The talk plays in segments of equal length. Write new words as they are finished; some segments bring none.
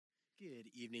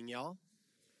Good evening, y'all.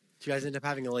 Did you guys end up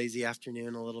having a lazy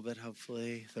afternoon a little bit,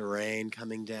 hopefully? The rain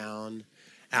coming down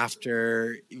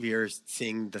after you're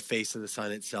seeing the face of the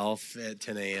sun itself at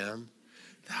 10 a.m.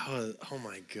 That was, oh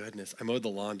my goodness. I mowed the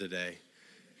lawn today.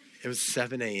 It was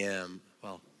 7 a.m.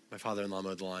 Well, my father-in-law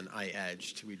mowed the lawn. I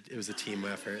edged. It was a team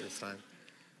effort this time.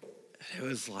 It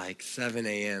was like 7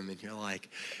 a.m. and you're like,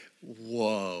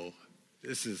 whoa,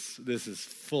 this is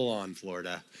full-on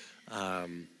Florida.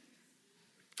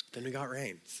 Then we got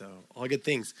rain, so all good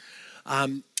things.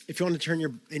 If you want to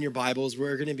turn in your Bibles,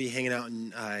 we're going to be hanging out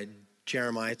in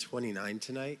Jeremiah 29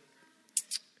 tonight.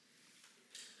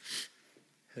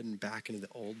 Heading back into the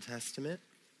Old Testament.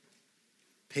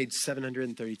 Page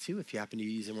 732, if you happen to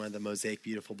be using one of the Mosaic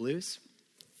Beautiful Blues.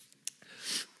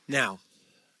 Now,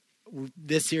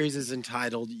 this series is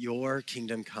entitled Your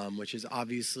Kingdom Come, which is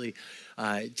obviously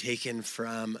taken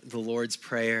from the Lord's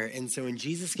Prayer. And so when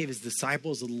Jesus gave his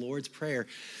disciples the Lord's Prayer,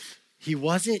 he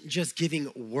wasn't just giving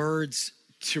words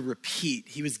to repeat.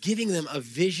 He was giving them a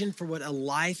vision for what a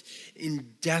life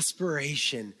in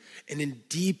desperation and in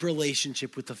deep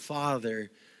relationship with the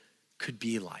Father could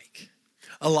be like.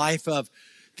 A life of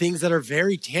things that are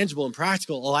very tangible and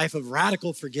practical, a life of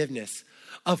radical forgiveness,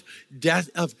 of death,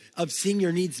 of seeing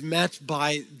your needs met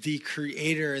by the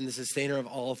creator and the sustainer of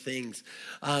all things.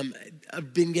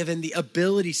 I've been given the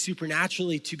ability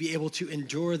supernaturally to be able to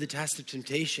endure the test of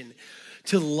temptation,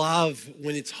 to love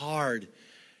when it's hard,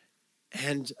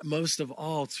 and most of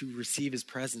all, to receive his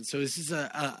presence. So this is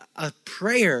a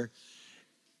prayer,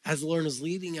 as the Lord is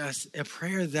leading us, a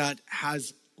prayer that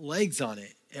has legs on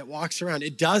it. It walks around.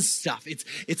 It does stuff.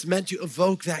 It's meant to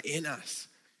evoke that in us.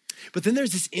 But then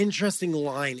there's this interesting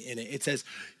line in it. It says,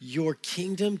 your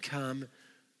kingdom come,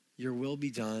 your will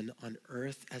be done on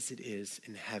earth as it is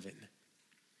in heaven.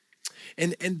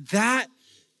 And that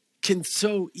can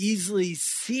so easily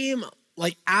seem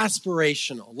like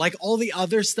aspirational. Like all the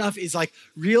other stuff is like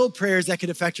real prayers that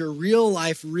could affect your real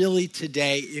life really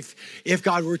today if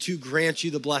God were to grant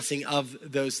you the blessing of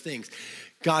those things.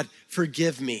 God,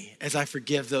 forgive me as I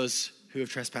forgive those who have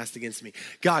trespassed against me.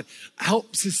 God,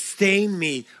 help sustain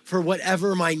me for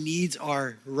whatever my needs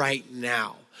are right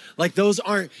now. Like those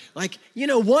aren't like,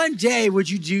 one day would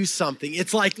you do something?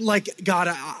 It's like God,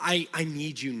 I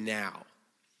need you now.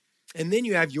 And then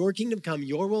you have your kingdom come,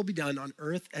 your will be done on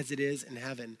earth as it is in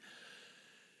heaven.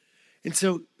 And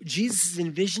so Jesus is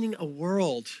envisioning a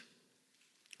world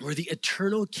where the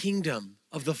eternal kingdom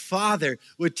of the Father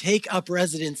would take up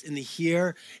residence in the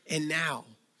here and now.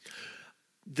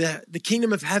 The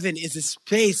kingdom of heaven is a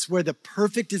space where the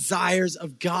perfect desires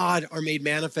of God are made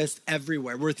manifest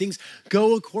everywhere, where things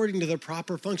go according to their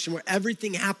proper function, where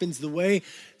everything happens the way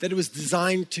that it was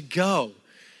designed to go.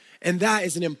 And that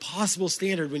is an impossible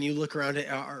standard when you look around at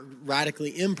our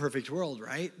radically imperfect world,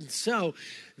 right? And so,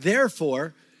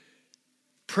 therefore,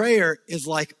 prayer is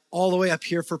like all the way up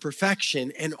here for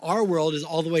perfection, and our world is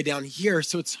all the way down here.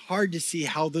 So it's hard to see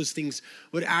how those things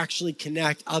would actually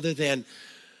connect other than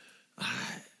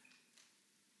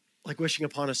like wishing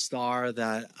upon a star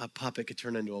that a puppet could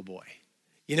turn into a boy.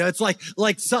 It's like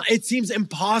it seems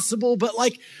impossible, but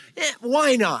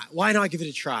why not? Why not give it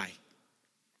a try?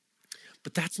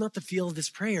 But that's not the feel of this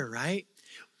prayer, right?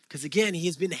 Because again, he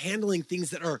has been handling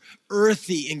things that are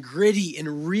earthy and gritty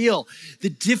and real. The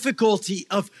difficulty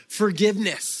of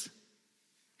forgiveness.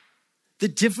 The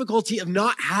difficulty of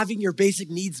not having your basic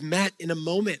needs met in a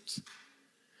moment.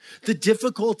 The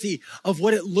difficulty of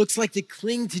what it looks like to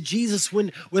cling to Jesus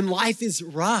when life is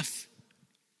rough.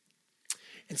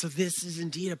 And so this is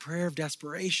indeed a prayer of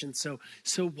desperation. So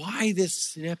why this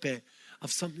snippet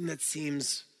of something that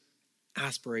seems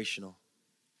aspirational?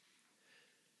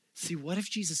 See, what if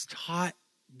Jesus taught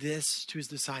this to his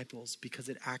disciples because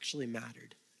it actually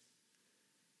mattered?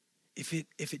 If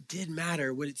it did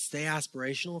matter, would it stay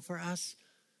aspirational for us?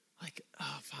 Like,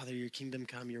 oh, Father, your kingdom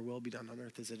come, your will be done on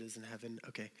earth as it is in heaven.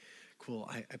 Okay, cool.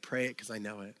 I pray it because I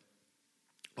know it.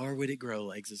 Or would it grow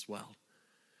legs as well?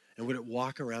 And would it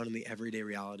walk around in the everyday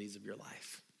realities of your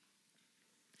life?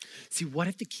 See, what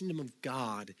if the kingdom of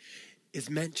God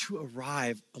is meant to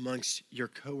arrive amongst your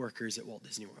coworkers at Walt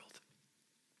Disney World?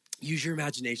 Use your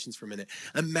imaginations for a minute.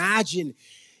 Imagine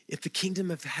if the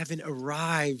kingdom of heaven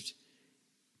arrived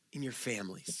in your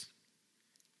families,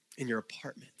 in your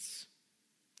apartments,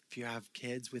 if you have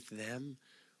kids with them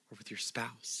or with your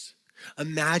spouse.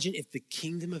 Imagine if the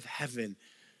kingdom of heaven,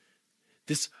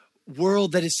 this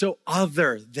world that is so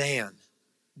other than,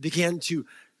 began to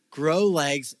grow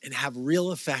legs and have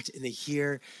real effect in the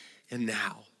here and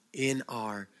now in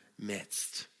our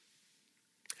midst.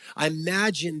 I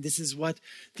imagine this is what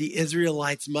the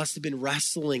Israelites must have been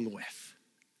wrestling with.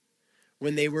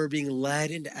 when they were being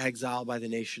led into exile by the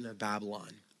nation of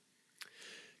Babylon.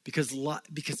 Because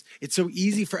it's so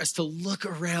easy for us to look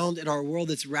around at our world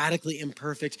that's radically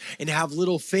imperfect and have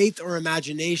little faith or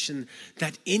imagination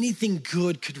that anything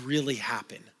good could really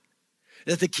happen,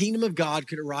 that the kingdom of God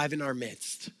could arrive in our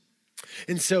midst.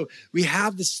 And so we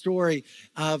have the story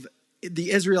of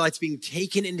the Israelites being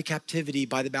taken into captivity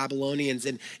by the Babylonians.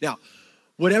 And now,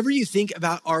 whatever you think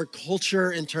about our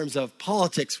culture in terms of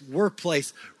politics,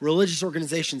 workplace, religious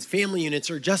organizations, family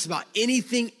units, or just about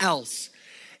anything else,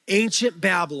 ancient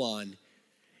Babylon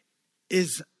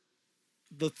is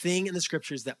the thing in the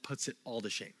scriptures that puts it all to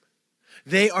shame.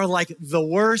 They are like the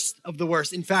worst of the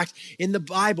worst. In fact, in the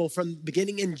Bible, from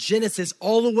beginning in Genesis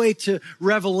all the way to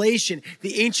Revelation,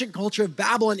 the ancient culture of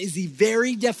Babylon is the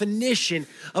very definition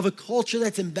of a culture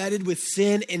that's embedded with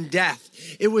sin and death.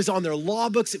 It was on their law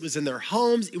books, it was in their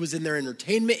homes, it was in their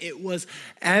entertainment, it was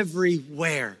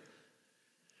everywhere.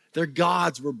 Their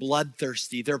gods were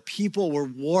bloodthirsty. Their people were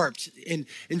warped. And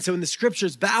so in the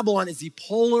scriptures, Babylon is the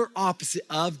polar opposite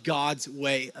of God's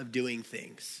way of doing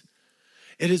things.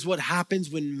 It is what happens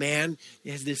when man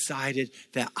has decided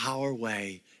that our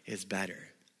way is better.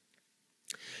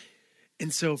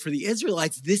 And so for the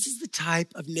Israelites, this is the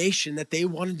type of nation that they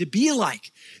wanted to be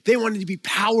like. They wanted to be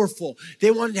powerful. They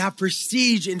wanted to have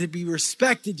prestige and to be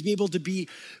respected, to be able to be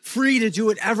free to do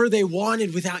whatever they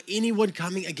wanted without anyone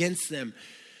coming against them.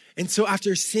 And so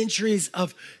after centuries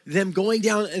of them going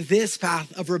down this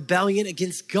path of rebellion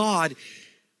against God,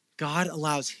 God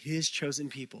allows his chosen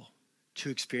people to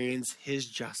experience his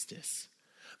justice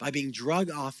by being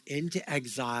drugged off into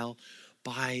exile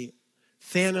by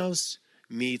Thanos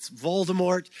meets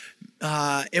Voldemort,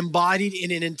 embodied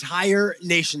in an entire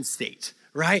nation state,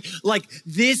 right? Like,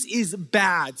 this is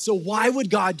bad. So why would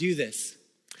God do this?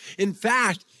 In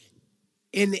fact,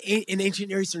 in ancient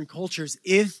Near Eastern cultures,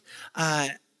 if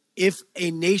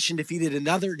a nation defeated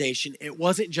another nation, it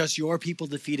wasn't just your people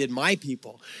defeated my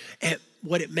people. And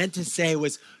what it meant to say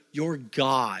was, your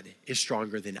God is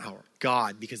stronger than our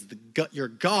God, because your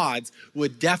gods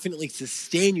would definitely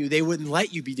sustain you. They wouldn't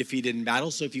let you be defeated in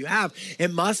battle. So if you have,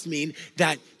 it must mean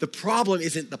that the problem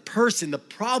isn't the person. The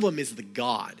problem is the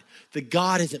God. The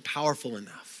God isn't powerful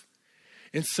enough.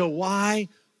 And so why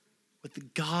would the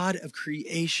God of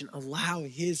creation allow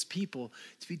his people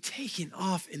to be taken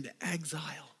off into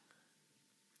exile?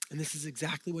 And this is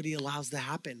exactly what he allows to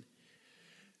happen.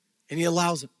 And he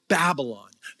allows Babylon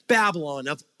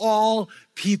of all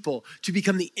people, to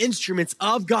become the instruments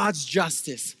of God's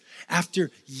justice after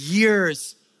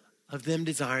years of them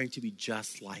desiring to be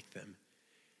just like them.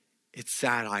 It's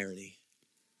sad irony.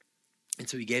 And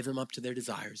so he gave them up to their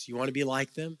desires. You want to be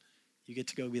like them? You get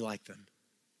to go be like them.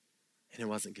 And it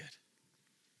wasn't good.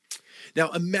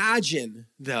 Now imagine,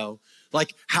 though,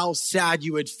 like how sad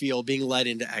you would feel being led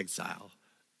into exile.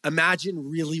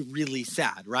 Imagine really, really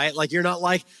sad, right? Like, you're not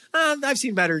like, I've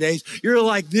seen better days. You're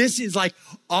like, this is like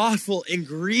awful and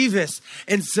grievous.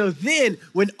 And so then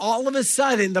when all of a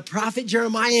sudden the prophet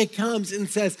Jeremiah comes and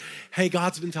says, hey,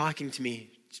 God's been talking to me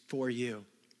for you.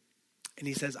 And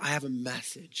he says, I have a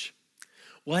message.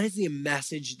 What is the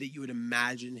message that you would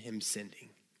imagine him sending?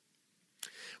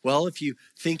 Well, if you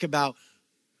think about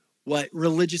what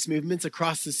religious movements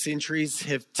across the centuries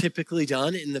have typically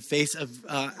done in the face of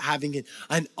having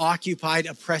an occupied,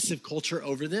 oppressive culture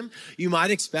over them, you might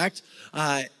expect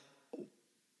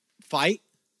fight.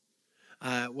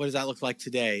 What does that look like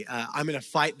today? I'm going to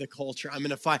fight the culture. I'm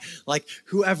going to fight, like,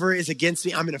 whoever is against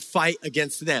me, I'm going to fight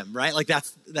against them, right? Like,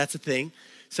 that's a thing.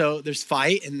 So there's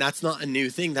fight, and that's not a new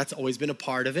thing. That's always been a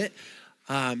part of it.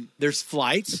 There's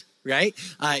flight. Right?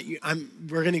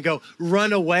 We're going to go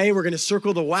run away. We're going to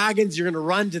circle the wagons. You're going to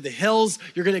run to the hills.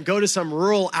 You're going to go to some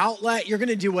rural outlet. You're going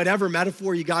to do whatever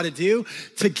metaphor you got to do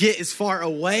to get as far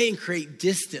away and create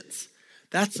distance.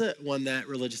 That's one that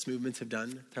religious movements have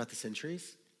done throughout the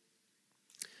centuries.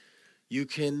 You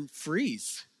can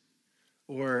freeze,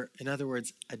 or in other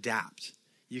words, adapt.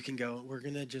 You can go, we're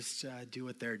going to just do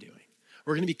what they're doing.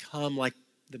 We're going to become like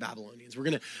the Babylonians. We're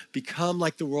going to become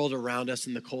like the world around us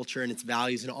and the culture and its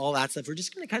values and all that stuff. We're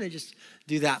just going to kind of just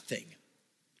do that thing.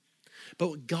 But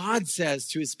what God says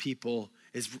to his people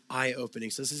is eye-opening.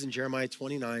 So this is in Jeremiah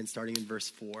 29, starting in verse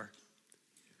 4.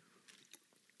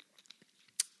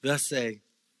 Thus say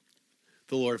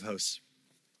the Lord of hosts,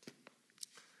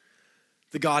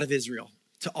 the God of Israel,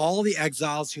 to all the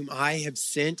exiles whom I have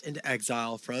sent into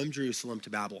exile from Jerusalem to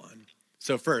Babylon.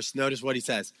 So first, notice what he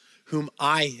says. Whom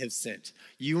I have sent.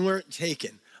 You weren't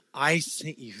taken. I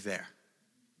sent you there.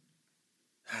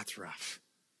 That's rough.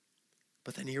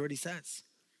 But then hear what he says.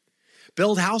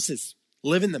 Build houses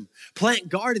live in them. Plant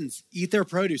gardens, eat their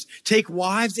produce. Take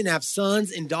wives and have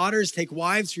sons and daughters. Take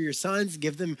wives for your sons,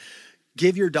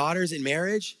 give your daughters in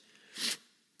marriage,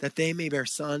 that they may bear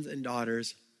sons and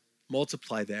daughters,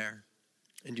 multiply there,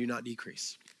 and do not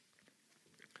decrease.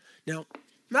 Now,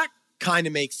 that kind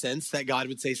of makes sense that God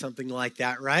would say something like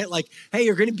that, right? Like, hey,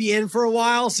 you're going to be in for a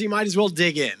while, so you might as well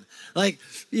dig in. Like,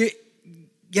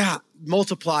 yeah,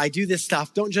 multiply, do this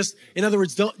stuff. Don't just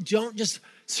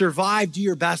survive, do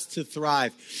your best to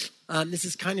thrive. This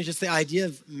is kind of just the idea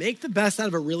of make the best out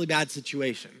of a really bad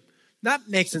situation. That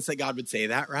makes sense that God would say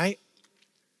that, right?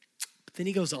 But then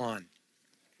he goes on.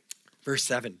 Verse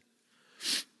 7.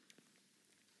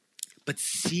 But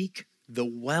seek the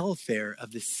welfare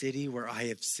of the city where I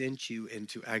have sent you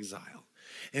into exile,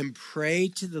 and pray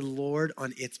to the Lord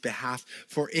on its behalf,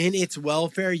 for in its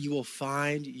welfare you will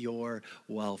find your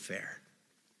welfare.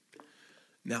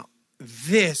 Now,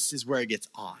 this is where it gets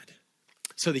odd.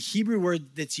 So the Hebrew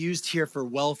word that's used here for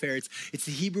welfare, it's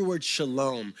the Hebrew word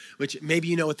shalom, which maybe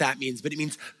you know what that means, but it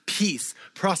means peace,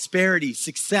 prosperity,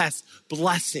 success,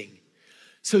 blessing.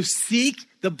 So seek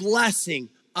the blessing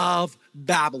of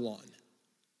Babylon.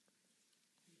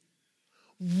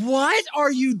 What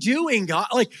are you doing, God?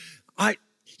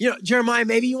 Jeremiah,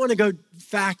 maybe you want to go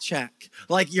fact check,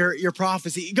 like your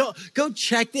prophecy. Go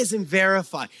check this and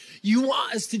verify. You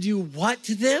want us to do what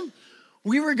to them?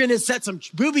 We were going to set some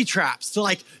booby traps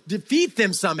to defeat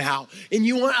them somehow. And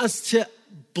you want us to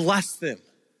bless them.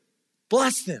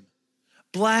 Bless them.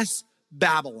 Bless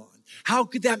Babylon. How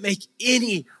could that make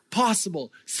any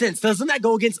possible sense? Doesn't that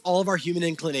go against all of our human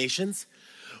inclinations?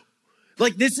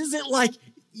 This isn't like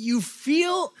you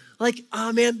feel like,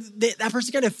 oh man, that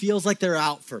person kind of feels like they're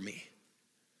out for me.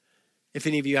 If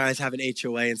any of you guys have an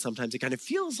HOA, and sometimes it kind of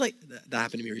feels like, that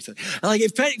happened to me recently.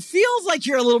 It feels like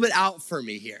you're a little bit out for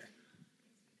me here.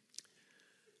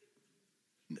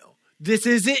 No, this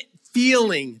isn't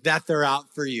feeling that they're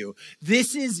out for you.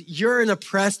 You're an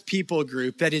oppressed people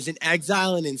group that is in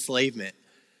exile and enslavement.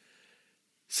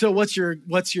 So what's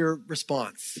your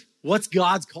response? What's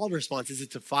God's called response? Is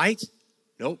it to fight?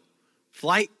 Nope.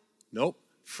 Flight? Nope.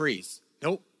 Freeze?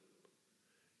 Nope.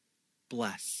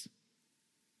 Bless.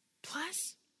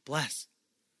 Bless. Bless.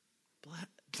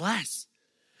 Bless.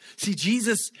 See,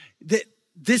 Jesus,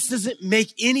 this doesn't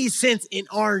make any sense in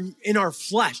our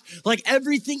flesh.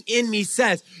 Everything in me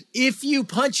says, if you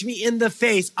punch me in the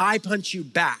face, I punch you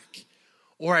back.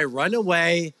 Or I run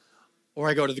away, or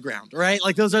I go to the ground, right?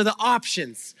 Those are the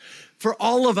options for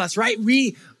all of us, right?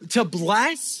 To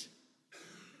bless.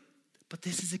 But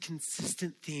this is a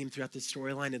consistent theme throughout the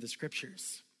storyline of the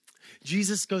scriptures.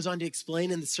 Jesus goes on to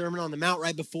explain in the Sermon on the Mount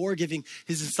right before giving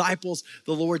his disciples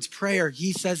the Lord's Prayer.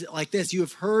 He says it like this: you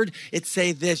have heard it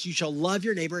say this, you shall love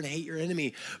your neighbor and hate your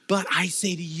enemy. But I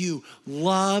say to you,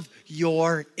 love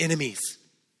your enemies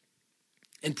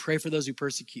and pray for those who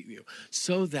persecute you,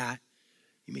 so that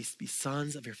you may be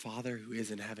sons of your Father who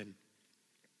is in heaven.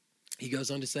 He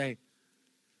goes on to say,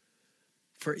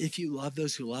 for if you love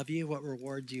those who love you, what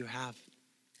reward do you have?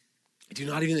 Do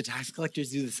not even the tax collectors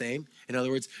do the same? In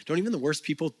other words, don't even the worst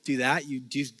people do that? You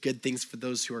do good things for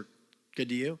those who are good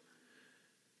to you.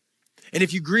 And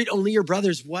if you greet only your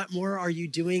brothers, what more are you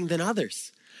doing than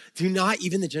others? Do not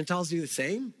even the Gentiles do the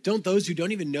same? Don't those who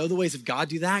don't even know the ways of God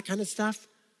do that kind of stuff?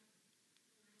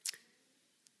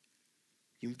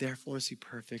 You therefore must be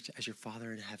perfect as your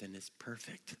Father in heaven is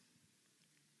perfect.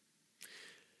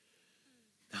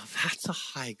 Now that's a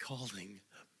high calling.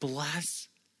 Bless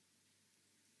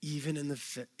even in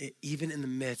the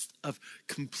midst of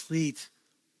complete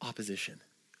opposition.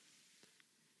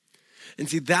 And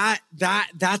see,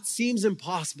 that seems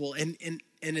impossible, and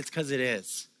it's because it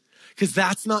is. Because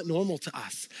that's not normal to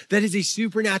us. That is a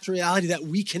supernatural reality that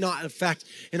we cannot affect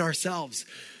in ourselves.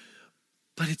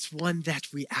 But it's one that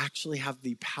we actually have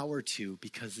the power to,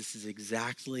 because this is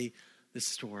exactly the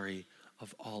story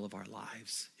of all of our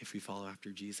lives if we follow after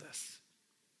Jesus.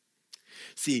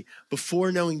 See,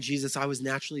 before knowing Jesus, I was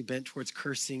naturally bent towards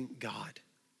cursing God.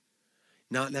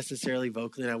 Not necessarily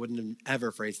vocally, and I wouldn't have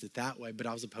ever phrased it that way, but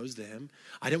I was opposed to him.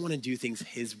 I didn't want to do things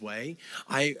his way.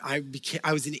 I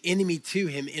was an enemy to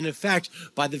him, in effect,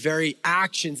 by the very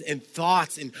actions and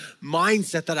thoughts and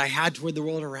mindset that I had toward the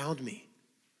world around me.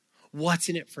 What's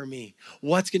in it for me?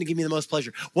 What's going to give me the most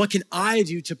pleasure? What can I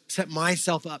do to set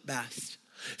myself up best?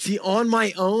 See, on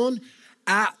my own,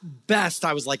 at best,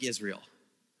 I was like Israel.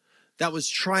 That was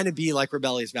trying to be like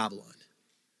rebellious Babylon,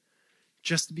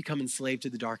 just to become enslaved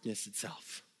to the darkness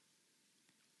itself.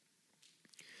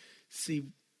 See,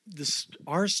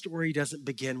 our story doesn't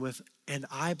begin with, and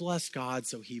I blessed God,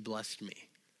 so he blessed me.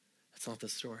 That's not the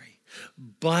story.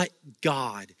 But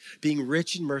God, being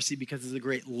rich in mercy because of the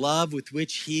great love with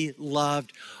which he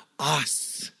loved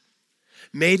us,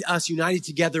 made us united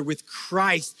together with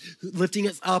Christ, lifting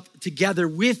us up together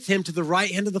with him to the right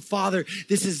hand of the Father.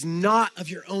 This is not of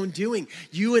your own doing.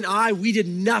 You and I, we did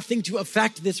nothing to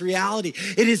affect this reality.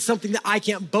 It is something that I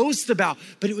can't boast about,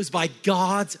 but it was by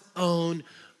God's own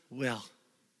will,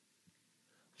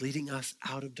 leading us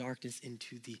out of darkness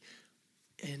into the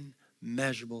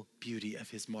immeasurable beauty of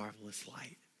his marvelous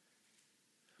light.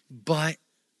 But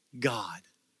God.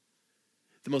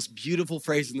 The most beautiful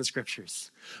phrase in the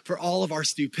scriptures. For all of our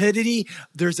stupidity,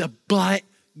 there's a but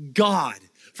God.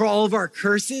 For all of our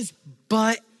curses,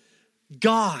 but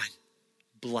God.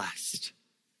 Blessed.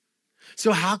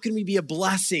 So how can we be a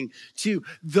blessing to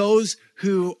those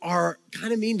who are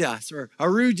kind of mean to us or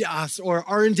are rude to us or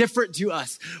are indifferent to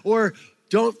us or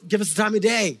don't give us the time of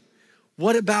day?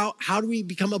 What about how do we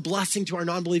become a blessing to our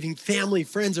non-believing family,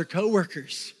 friends, or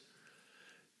coworkers?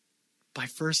 By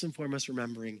first and foremost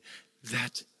remembering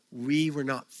that we were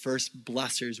not first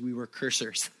blessers, we were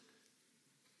cursers.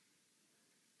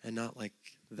 And not like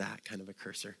that kind of a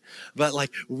cursor, but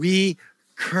like we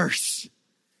curse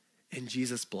and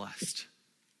Jesus blessed.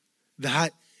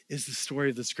 That is the story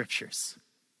of the scriptures.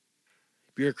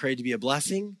 We were created to be a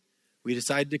blessing. We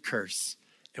decided to curse.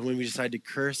 And when we decided to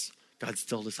curse, God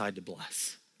still decided to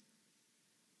bless.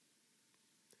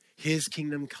 His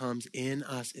kingdom comes in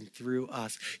us and through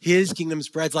us. His kingdom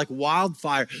spreads like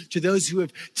wildfire to those who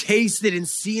have tasted and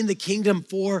seen the kingdom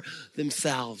for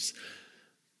themselves.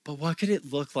 But what could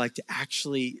it look like to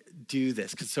actually do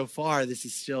this? Because so far, this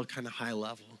is still kind of high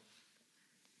level.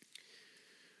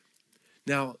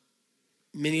 Now,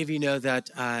 many of you know that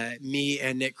me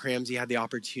and Nick Cramsey had the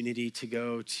opportunity to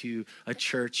go to a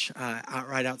church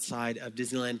right outside of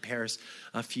Disneyland Paris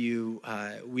a few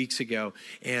weeks ago.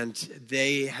 And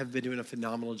they have been doing a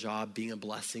phenomenal job being a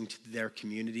blessing to their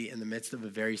community in the midst of a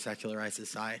very secularized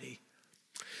society.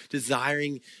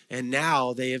 And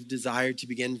now they have desired to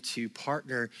begin to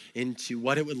partner into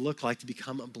what it would look like to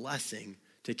become a blessing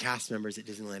to cast members at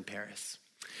Disneyland Paris.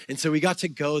 And so we got to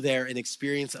go there and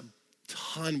experience a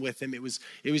ton with him. It was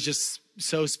just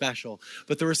so special.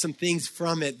 But there were some things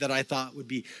from it that I thought would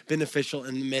be beneficial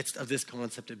in the midst of this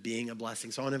concept of being a blessing.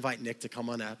 So I want to invite Nick to come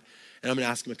on up, and I'm going to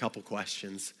ask him a couple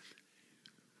questions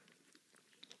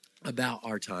about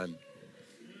our time.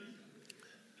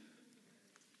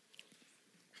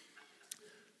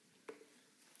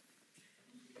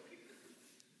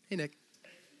 Hey, Nick.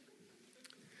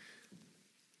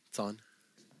 It's on.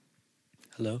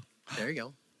 Hello. There you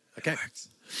go. Okay.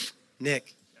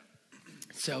 Nick,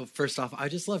 so first off,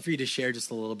 I'd just love for you to share just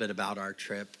a little bit about our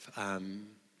trip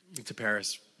to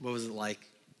Paris. What was it like?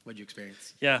 What did you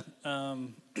experience? Yeah, I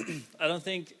don't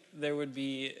think there would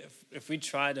be, if we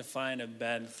tried to find a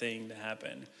bad thing to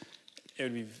happen, it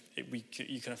would be,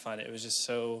 you couldn't find it. It was just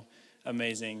so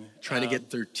amazing. Trying to get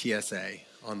through TSA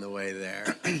on the way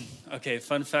there. Okay,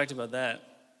 fun fact about that.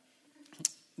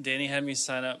 Danny had me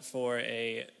sign up for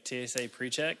a TSA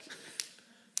pre-check.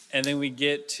 And then we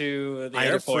get to the airport. I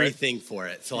had a free thing for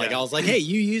it. So I was like, hey,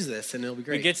 you use this and it'll be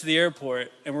great. We get to the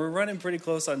airport and we're running pretty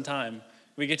close on time.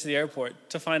 We get to the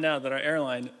airport to find out that our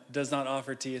airline does not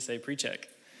offer TSA pre-check.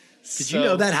 Did you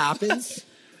know that happens?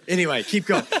 Anyway, keep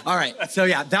going. All right. So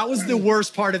yeah, that was the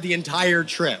worst part of the entire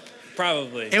trip.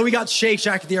 Probably. And we got Shake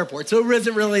Shack at the airport. So it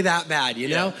wasn't really that bad, you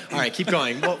know? All right, keep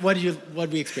going. What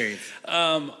did we experience?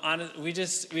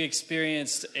 We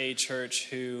experienced a church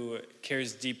who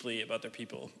cares deeply about their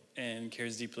people and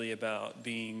cares deeply about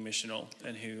being missional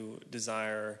and who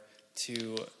desire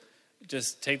to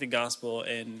just take the gospel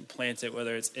and plant it,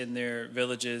 whether it's in their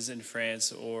villages in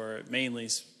France or mainly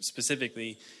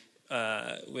specifically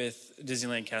with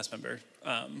Disneyland cast member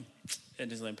in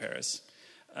Disneyland Paris.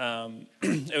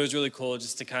 It was really cool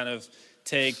just to kind of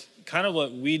take kind of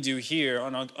what we do here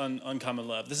on Uncommon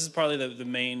Love. This is probably the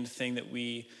main thing that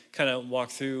we kind of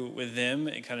walked through with them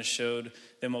and kind of showed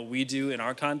them what we do in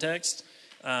our context.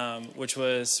 Which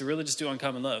was to really just do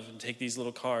Uncommon Love and take these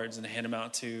little cards and hand them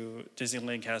out to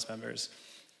Disneyland cast members.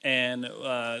 And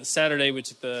Saturday we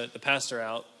took the pastor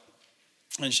out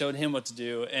and showed him what to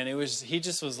do. And he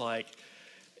just was like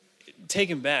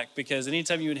taken back because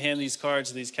anytime you would hand these cards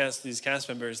to these cast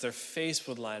members, their face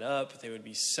would light up. They would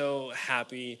be so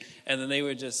happy. And then they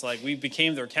would just we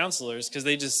became their counselors because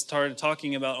they just started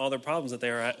talking about all their problems that they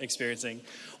were experiencing,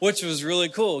 which was really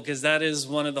cool because that is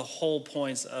one of the whole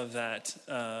points of that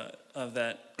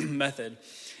method.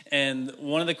 And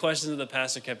one of the questions that the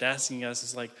pastor kept asking us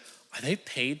is like, are they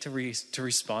paid to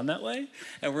respond that way?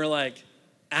 And we're like,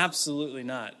 absolutely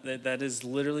not. That is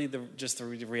literally just the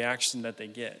reaction that they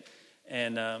get.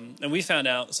 And we found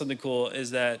out something cool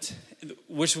is that,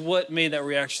 what made that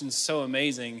reaction so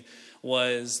amazing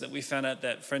was that we found out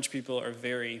that French people are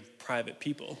very private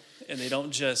people, and they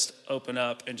don't just open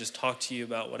up and just talk to you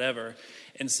about whatever.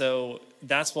 And so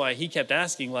that's why he kept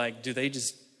asking, like, do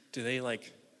they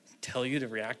like tell you to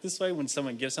react this way when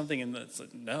someone gives something? And it's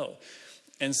like, no.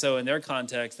 And so in their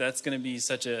context, that's going to be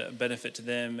such a benefit to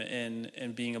them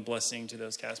and being a blessing to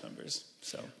those cast members.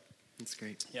 So that's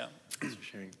great. Yeah. Thanks for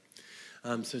sharing.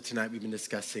 So tonight we've been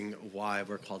discussing why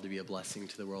we're called to be a blessing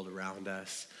to the world around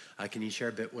us. Can you share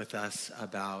a bit with us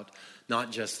about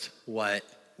not just what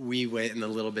we went and the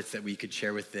little bits that we could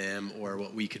share with them or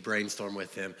what we could brainstorm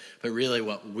with them, but really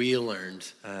what we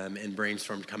learned and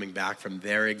brainstormed coming back from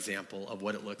their example of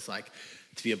what it looks like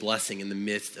to be a blessing in the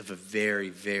midst of a very,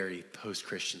 very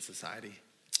post-Christian society?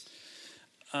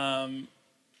 I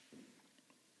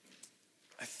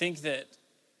think that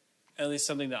at least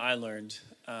something that I learned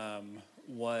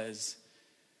was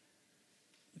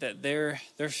that their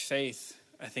faith,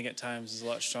 I think at times, is a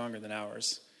lot stronger than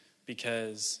ours,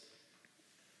 because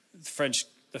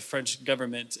the French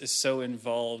government is so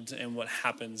involved in what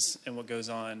happens and what goes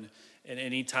on, and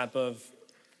any type of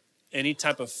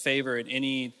favor in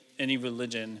any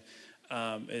religion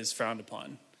is frowned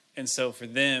upon. And so for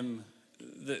them,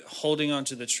 holding on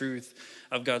to the truth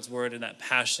of God's word and that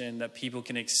passion that people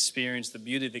can experience the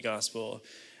beauty of the gospel,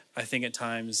 I think at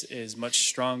times is much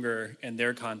stronger in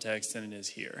their context than it is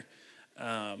here.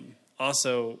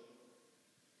 Also,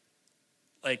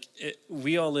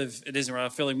 we all live at Disney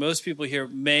World. I feel like most people here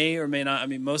may or may not,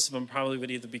 most of them probably would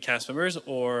either be cast members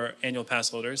or annual pass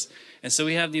holders. And so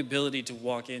we have the ability to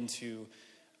walk into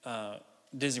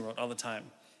Disney World all the time.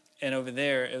 And over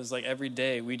there, it was like every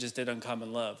day we just did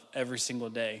Uncommon Love, every single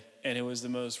day. And it was the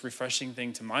most refreshing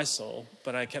thing to my soul.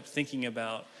 But I kept thinking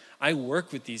about, I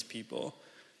work with these people.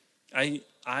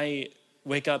 I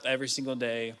wake up every single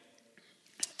day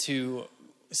to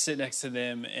sit next to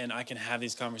them, and I can have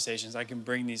these conversations. I can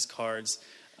bring these cards.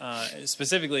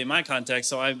 Specifically in my context,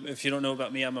 so if you don't know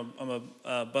about me, I'm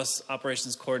a bus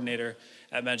operations coordinator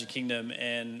at Magic Kingdom,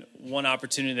 and one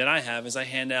opportunity that I have is I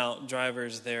hand out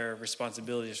drivers their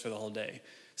responsibilities for the whole day.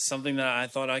 Something that I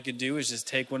thought I could do is just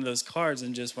take one of those cards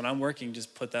and just when I'm working,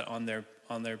 just put that on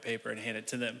their paper and hand it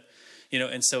to them,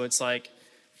 And so it's like,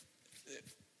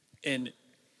 and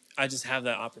I just have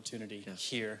that opportunity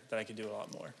here that I could do a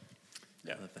lot more.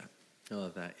 Yeah. I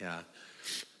love that. Yeah.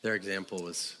 Their example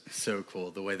was so cool.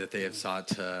 The way that they have sought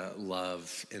to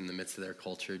love in the midst of their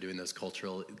culture,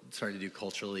 starting to do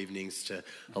cultural evenings to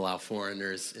allow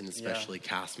foreigners and especially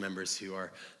cast members who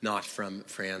are not from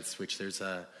France, which there's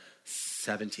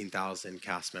 17,000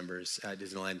 cast members at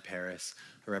Disneyland Paris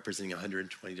representing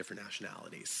 120 different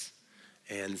nationalities.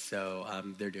 And so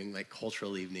they're doing like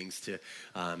cultural evenings to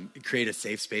create a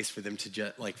safe space for them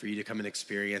to for you to come and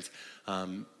experience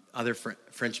other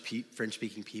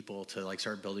French-speaking people to like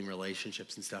start building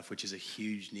relationships and stuff, which is a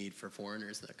huge need for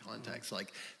foreigners in that context.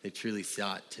 Like they truly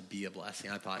sought to be a blessing.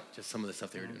 I thought just some of the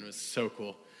stuff they were doing was so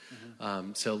cool.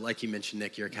 So like you mentioned,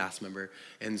 Nick, you're a cast member.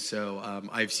 And so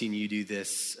I've seen you do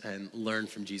this and learn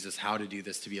from Jesus how to do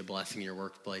this to be a blessing in your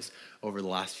workplace over the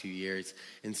last few years.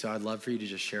 And so I'd love for you to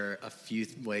just share a few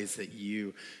ways that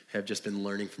you have just been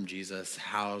learning from Jesus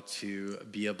how to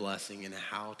be a blessing and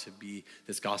how to be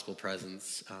this gospel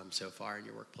presence so far in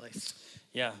your workplace.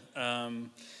 Yeah. I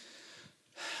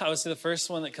would say the first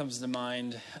one that comes to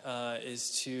mind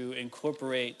is to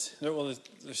incorporate,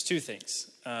 there's two things.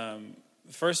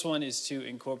 The first one is to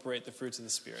incorporate the fruits of the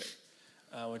Spirit,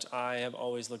 which I have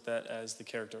always looked at as the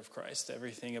character of Christ.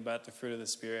 Everything about the fruit of the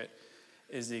Spirit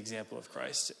is the example of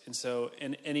Christ. And so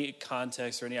in any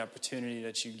context or any opportunity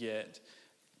that you get,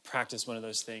 practice one of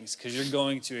those things because you're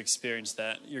going to experience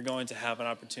that. You're going to have an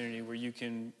opportunity where you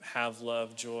can have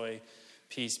love, joy,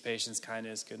 peace, patience,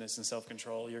 kindness, goodness, and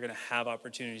self-control. You're going to have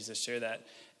opportunities to share that.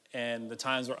 And the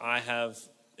times where I have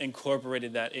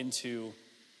incorporated that into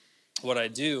what I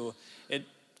do, it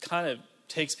kind of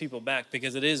takes people back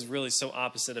because it is really so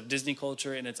opposite of Disney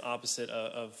culture and it's opposite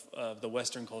of the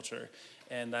Western culture.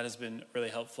 And that has been really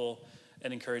helpful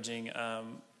and encouraging.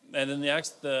 And then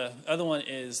the other one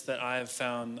is that I have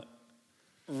found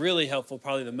really helpful,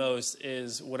 probably the most,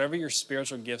 is whatever your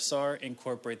spiritual gifts are,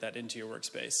 incorporate that into your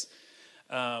workspace.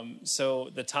 So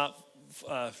the top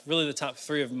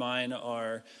three of mine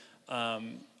are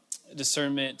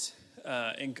discernment,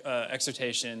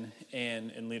 exhortation,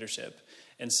 and leadership.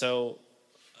 And so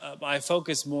I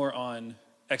focus more on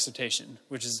exhortation,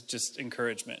 which is just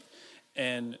encouragement.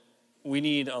 And we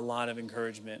need a lot of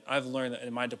encouragement. I've learned that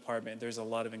in my department, there's a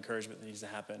lot of encouragement that needs to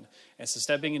happen. And so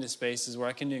stepping into spaces where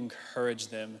I can encourage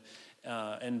them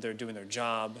and they're doing their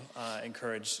job.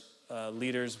 Encourage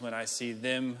leaders when I see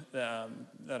them that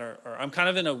are I'm kind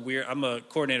of in I'm a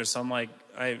coordinator, so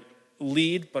I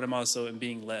lead, but I'm also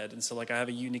being led. And so I have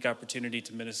a unique opportunity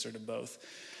to minister to both.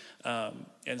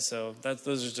 And so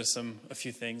those are just a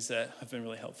few things that have been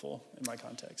really helpful in my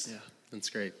context. Yeah, that's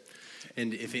great.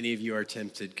 And if any of you are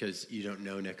tempted because you don't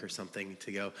know Nick or something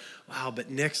to go, wow,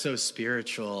 but Nick's so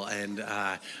spiritual and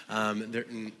they're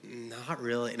not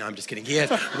really. No, I'm just kidding. He is,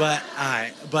 but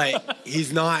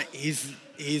he's not.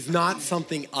 He's not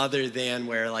something other than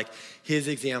where his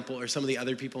example or some of the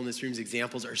other people in this room's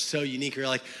examples are so unique. You're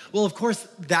like, well, of course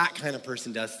that kind of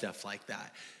person does stuff like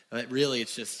that. But really,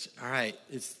 it's just, all right,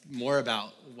 it's more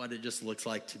about what it just looks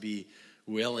like to be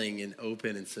willing and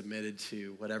open and submitted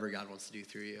to whatever God wants to do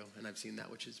through you. And I've seen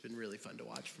that, which has been really fun to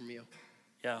watch from you.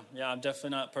 Yeah, I'm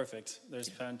definitely not perfect. There's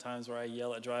been times where I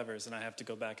yell at drivers and I have to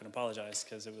go back and apologize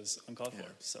because it was uncalled for.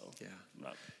 So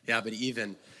But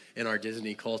even in our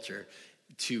Disney culture,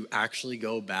 to actually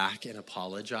go back and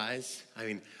apologize. I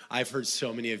mean, I've heard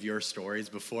so many of your stories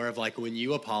before of when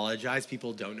you apologize,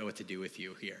 people don't know what to do with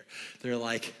you here. They're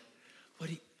like,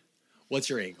 what's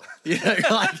your angle? You're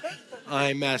like,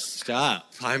 I messed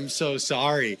up. I'm so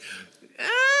sorry.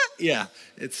 Yeah,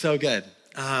 it's so good.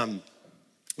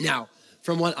 Now,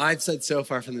 from what I've said so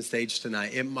far from the stage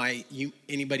tonight,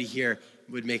 anybody here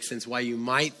would make sense why you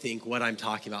might think what I'm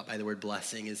talking about by the word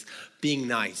blessing is being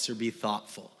nice or be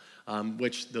thoughtful.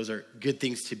 Which those are good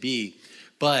things to be,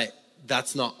 but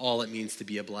that's not all it means to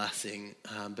be a blessing.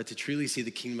 But to truly see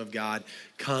the kingdom of God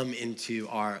come into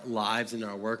our lives, in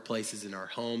our workplaces, in our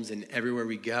homes, and everywhere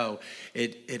we go,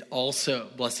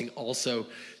 blessing also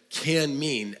can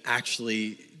mean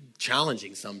actually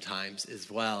challenging sometimes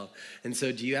as well. And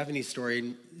so do you have any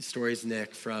stories,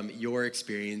 Nick, from your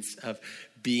experience of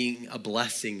being a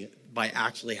blessing by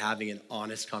actually having an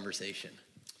honest conversation?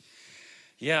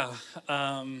 Yeah,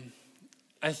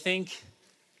 I think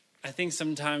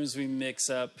sometimes we mix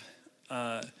up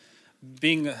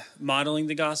modeling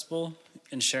the gospel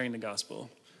and sharing the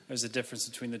gospel. There's a difference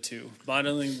between the two.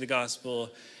 Modeling the gospel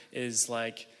is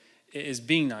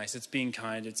being nice. It's being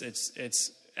kind.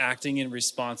 It's acting in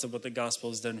response of what the gospel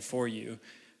has done for you.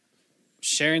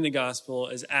 Sharing the gospel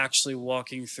is actually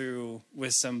walking through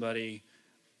with somebody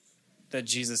that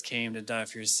Jesus came to die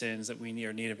for your sins, that we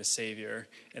are in need of a Savior,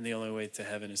 and the only way to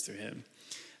heaven is through Him,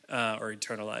 or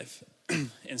eternal life.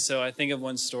 And so I think of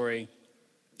one story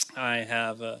I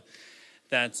have a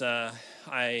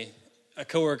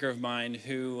coworker of mine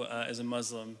who is a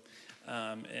Muslim,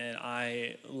 and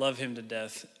I love him to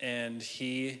death. And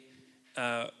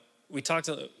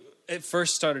it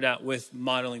first started out with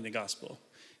modeling the gospel.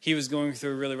 He was going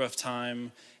through a really rough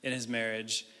time in his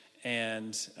marriage,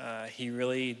 and he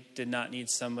really did not need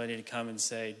somebody to come and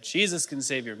say, Jesus can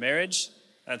save your marriage.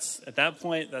 At that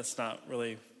point, that's not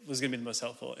really was going to be the most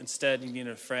helpful. Instead, he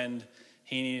needed a friend.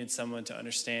 He needed someone to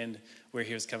understand where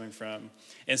he was coming from.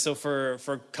 And so for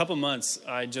a couple months,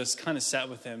 I just kind of sat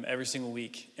with him every single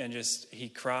week, and he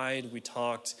cried, we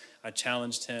talked, I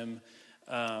challenged him,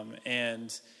 and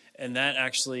that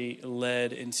actually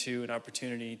led into an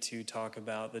opportunity to talk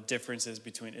about the differences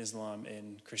between Islam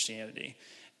and Christianity.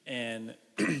 And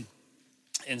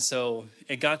so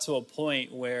it got to a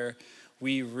point where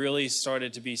we really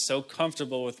started to be so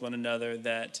comfortable with one another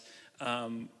that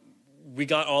we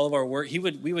got all of our work. We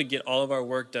would get all of our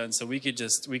work done, so we could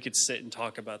sit and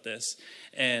talk about this.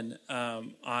 And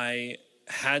I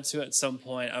had to at some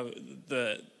point.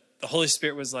 The Holy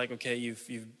Spirit was like, okay,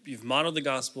 you've modeled the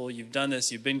gospel, you've done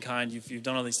this, you've been kind, you've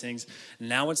done all these things.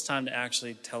 Now it's time to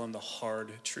actually tell him the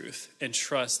hard truth and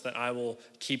trust that I will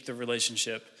keep the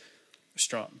relationship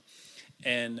strong.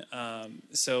 And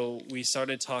so we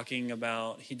started talking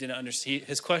about, he didn't understand.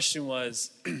 His question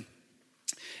was,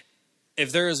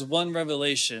 if there is one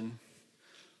revelation,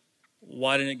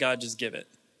 why didn't God just give it?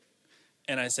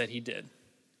 And I said, he did.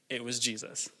 It was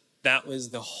Jesus. That was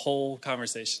the whole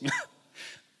conversation.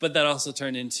 But that also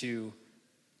turned into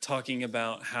talking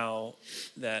about how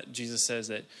that Jesus says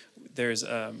that there's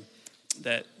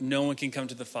that no one can come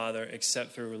to the Father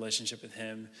except through a relationship with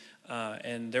him.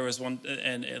 And there was one,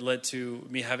 and it led to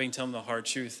me having to tell him the hard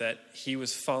truth that he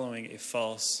was following a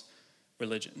false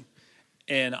religion.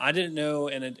 And I didn't know,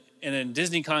 in a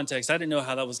Disney context, I didn't know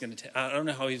how that was going to. I don't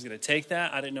know how he was going to take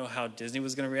that. I didn't know how Disney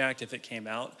was going to react if it came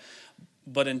out.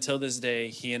 But until this day,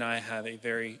 he and I have a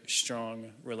very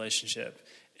strong relationship.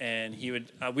 And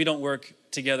we don't work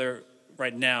together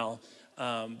right now,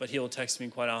 but he will text me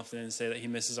quite often and say that he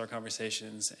misses our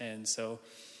conversations. And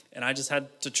I just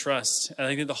had to trust. And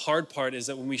I think the hard part is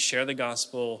that when we share the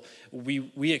gospel,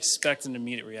 we expect an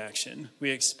immediate reaction.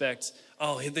 We expect,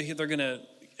 they're going to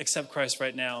accept Christ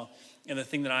right now. And the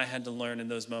thing that I had to learn in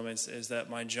those moments is that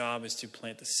my job is to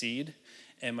plant the seed,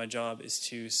 and my job is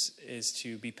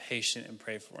to be patient and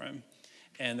pray for him.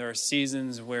 And there are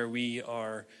seasons where we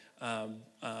are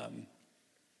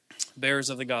bearers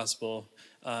of the gospel,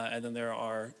 and then there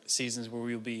are seasons where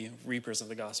we will be reapers of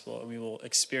the gospel, and we will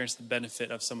experience the benefit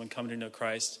of someone coming to know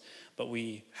Christ, but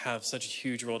we have such a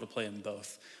huge role to play in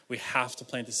both. We have to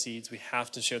plant the seeds, we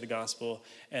have to share the gospel,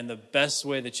 and the best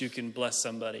way that you can bless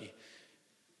somebody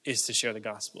is to share the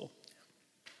gospel.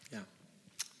 Yeah.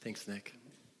 Thanks, Nick.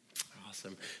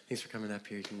 Awesome. Thanks for coming up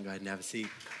here. You can go ahead and have a seat.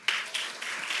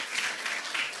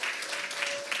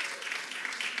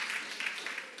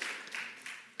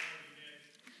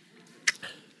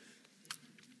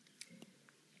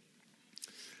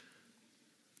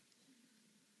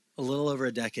 A little over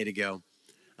a decade ago,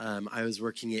 I was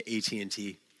working at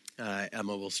AT&T, a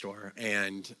mobile store,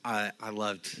 and I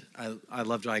loved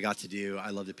what I got to do. I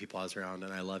loved the people I was around,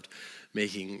 and I loved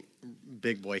making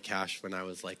big boy cash when I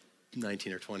was like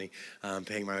 19 or 20,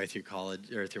 paying my way through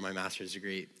college or through my master's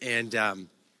degree. And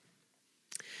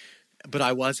but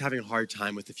I was having a hard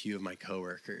time with a few of my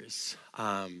coworkers.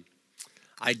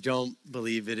 I don't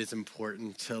believe it is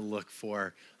important to look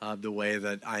for the way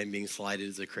that I'm being slighted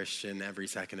as a Christian every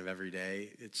second of every day.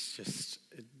 It's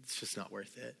just not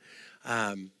worth it.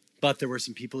 But there were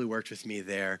some people who worked with me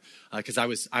there because I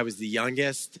was the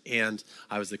youngest and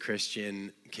I was the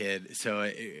Christian kid, so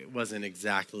it wasn't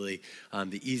exactly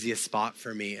the easiest spot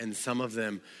for me. And some of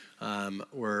them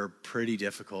were pretty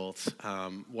difficult.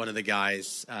 One of the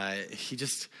guys, I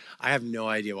have no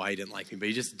idea why he didn't like me, but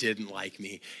he just didn't like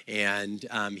me. And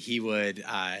he would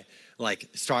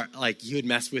he would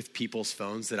mess with people's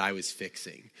phones that I was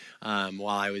fixing while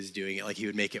I was doing it. Like he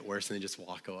would make it worse and then just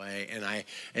walk away.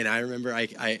 And I remember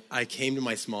I came to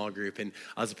my small group, and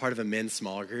I was a part of a men's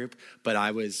small group, but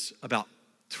I was about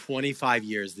 25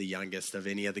 years the youngest of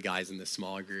any of the guys in this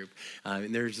small group.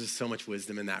 And there's just so much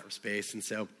wisdom in that space. And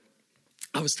so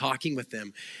I was talking with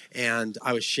them, and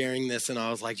I was sharing this, and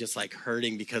I was just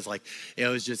hurting because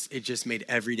it just made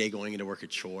every day going into work a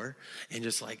chore, and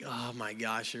just oh my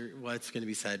gosh, what's going to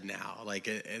be said now?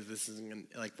 This isn't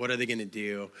what are they going to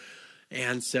do?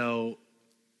 And so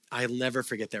I'll never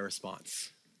forget their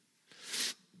response.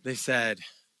 They said,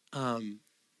 "Do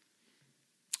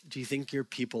you think your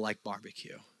people like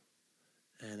barbecue?"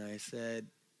 And I said,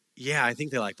 "Yeah, I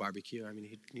think they like barbecue. I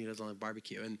mean, he doesn't like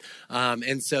barbecue."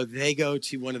 And so they go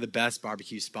to one of the best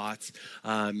barbecue spots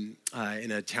in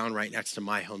a town right next to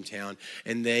my hometown.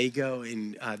 And they go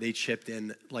and they chipped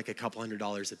in a couple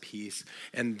 $100 a piece.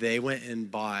 And they went and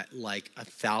bought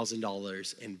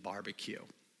 $1,000 in barbecue.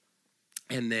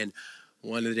 And then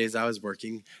one of the days I was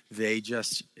working, they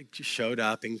just showed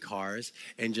up in cars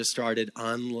and just started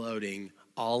unloading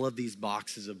all of these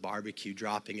boxes of barbecue,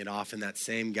 dropping it off. And that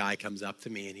same guy comes up to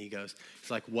me and he's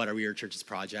like, "What, are we your church's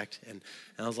project?" And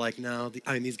I was like, "No,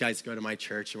 these guys go to my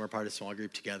church and we're part of a small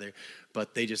group together,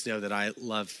 but they just know that I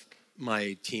love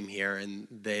my team here and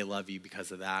they love you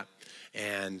because of that."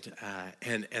 And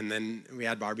then we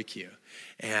had barbecue.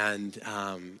 And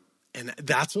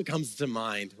that's what comes to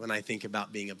mind when I think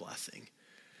about being a blessing.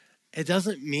 It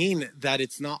doesn't mean that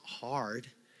it's not hard.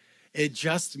 It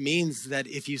just means that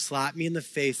if you slap me in the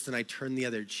face, then I turn the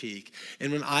other cheek.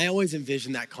 And when I always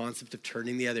envision that concept of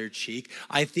turning the other cheek,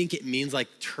 I think it means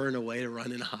turn away to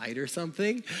run and hide or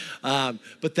something.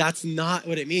 But that's not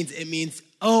what it means. It means,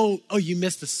 oh, you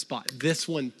missed a spot. This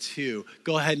one too.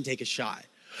 Go ahead and take a shot.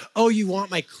 Oh, you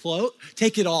want my clothes?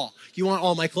 Take it all. You want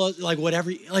all my clothes?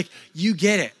 Whatever. You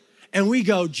get it. And we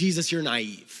go, "Jesus, you're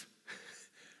naive."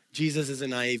 Jesus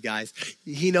isn't naive, guys.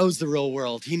 He knows the real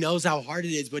world. He knows how hard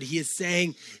it is. What he is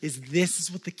saying is this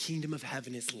is what the kingdom of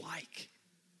heaven is like.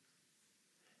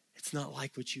 It's not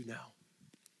like what you know.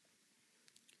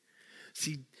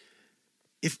 See,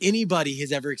 if anybody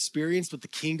has ever experienced what the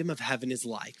kingdom of heaven is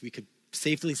like, we could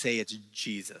safely say it's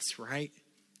Jesus, right?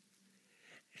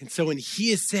 And so when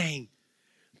he is saying,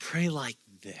 pray like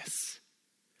this: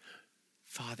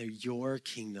 "Father, your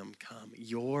kingdom come,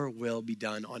 your will be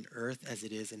done on earth as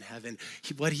it is in heaven."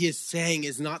 What he is saying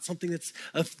is not something that's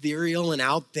ethereal and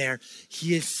out there.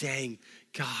 He is saying,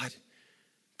 "God,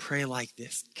 pray like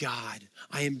this. God,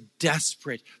 I am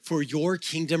desperate for your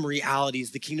kingdom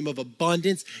realities, the kingdom of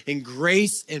abundance and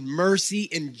grace and mercy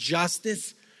and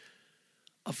justice,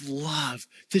 of love,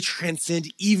 to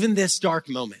transcend even this dark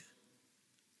moment,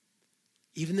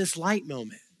 even this light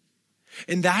moment.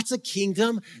 And that's a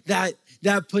kingdom that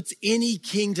puts any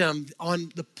kingdom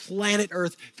on the planet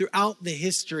Earth throughout the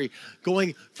history,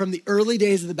 going from the early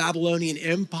days of the Babylonian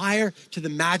Empire to the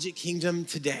Magic Kingdom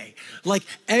today. Like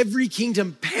every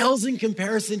kingdom pales in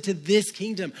comparison to this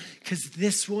kingdom, because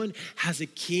this one has a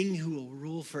king who will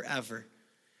rule forever.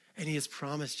 And he has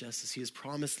promised justice. He has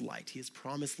promised light. He has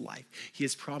promised life. He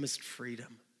has promised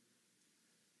freedom.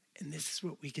 And this is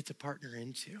what we get to partner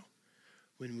into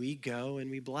when we go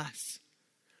and we bless.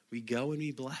 We go and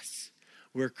we bless.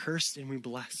 We're cursed and we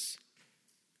bless.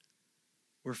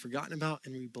 We're forgotten about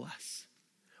and we bless.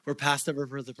 We're passed over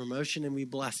for the promotion and we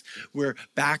bless. We're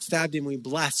backstabbed and we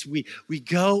bless. We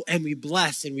go and we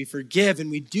bless and we forgive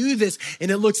and we do this, and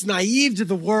it looks naive to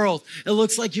the world. It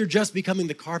looks like you're just becoming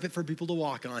the carpet for people to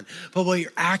walk on. But what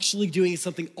you're actually doing is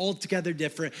something altogether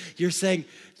different. You're saying,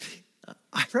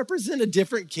 I represent a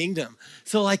different kingdom.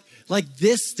 So like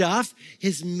this stuff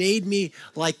has made me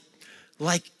like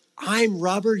I'm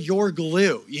rubber, you're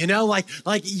glue, you know, like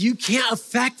you can't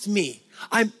affect me.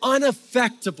 I'm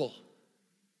unaffectable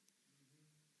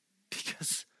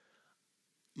because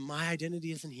my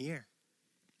identity isn't here.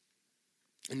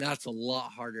 And that's a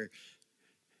lot harder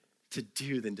to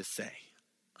do than to say.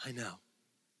 I know.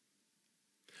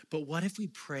 But what if we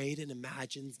prayed and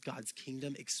imagined God's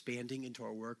kingdom expanding into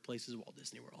our workplaces, Walt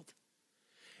Disney World,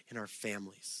 in our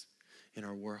families, in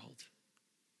our world?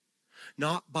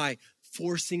 Not by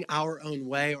forcing our own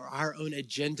way or our own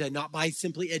agenda, not by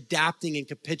simply adapting and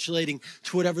capitulating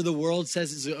to whatever the world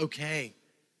says is okay,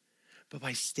 but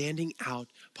by standing out,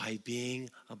 by being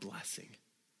a blessing.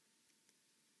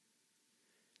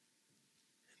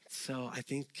 So I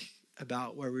think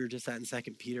about where we were just at in 2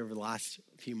 Peter over the last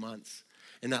few months.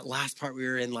 And that last part we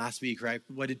were in last week, right?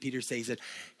 What did Peter say? He said,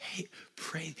 hey,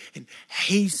 pray and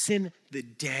hasten the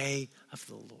day of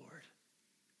the Lord.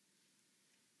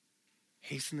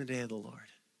 Hasten the day of the Lord.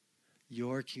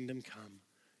 Your kingdom come,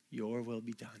 your will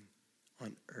be done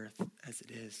on earth as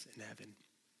it is in heaven.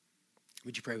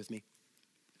 Would you pray with me?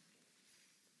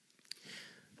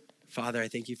 Father, I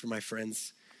thank you for my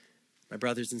friends, my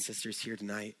brothers and sisters here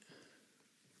tonight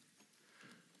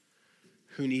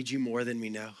who need you more than we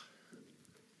know.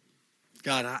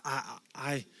 God,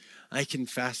 I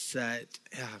confess that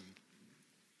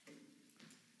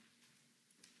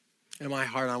in my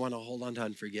heart, I want to hold on to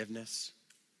unforgiveness.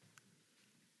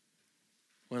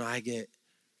 When I get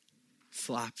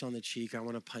slapped on the cheek, I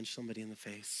want to punch somebody in the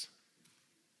face.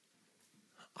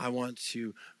 I want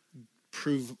to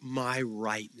prove my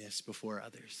rightness before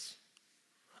others.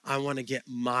 I want to get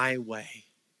my way.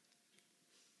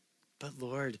 But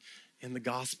Lord, in the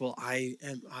gospel,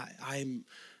 I'm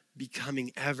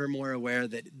becoming ever more aware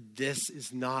that this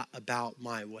is not about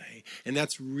my way. And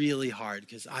that's really hard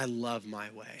because I love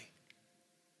my way.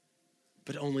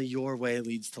 But only your way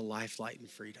leads to life, light, and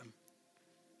freedom.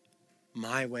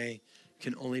 My way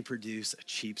can only produce a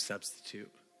cheap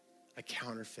substitute, a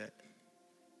counterfeit,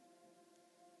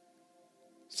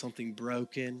 something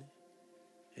broken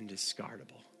and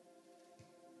discardable.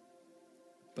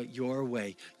 But your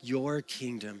way, your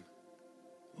kingdom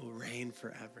will reign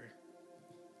forever.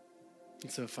 And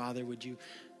so, Father, would you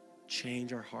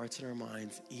change our hearts and our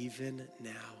minds even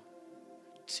now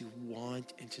to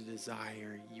want and to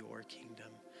desire your kingdom.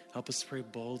 Help us pray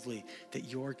boldly that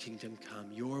your kingdom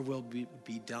come, your will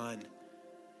be done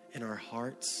in our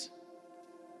hearts,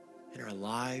 in our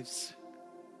lives,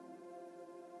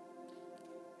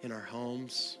 in our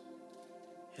homes,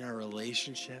 in our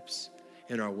relationships,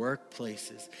 in our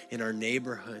workplaces, in our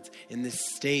neighborhoods, in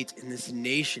this state, in this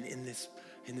nation, in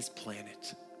this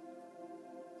planet,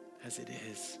 as it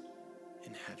is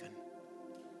in heaven.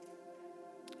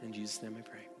 In Jesus' name I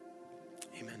pray.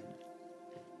 Amen.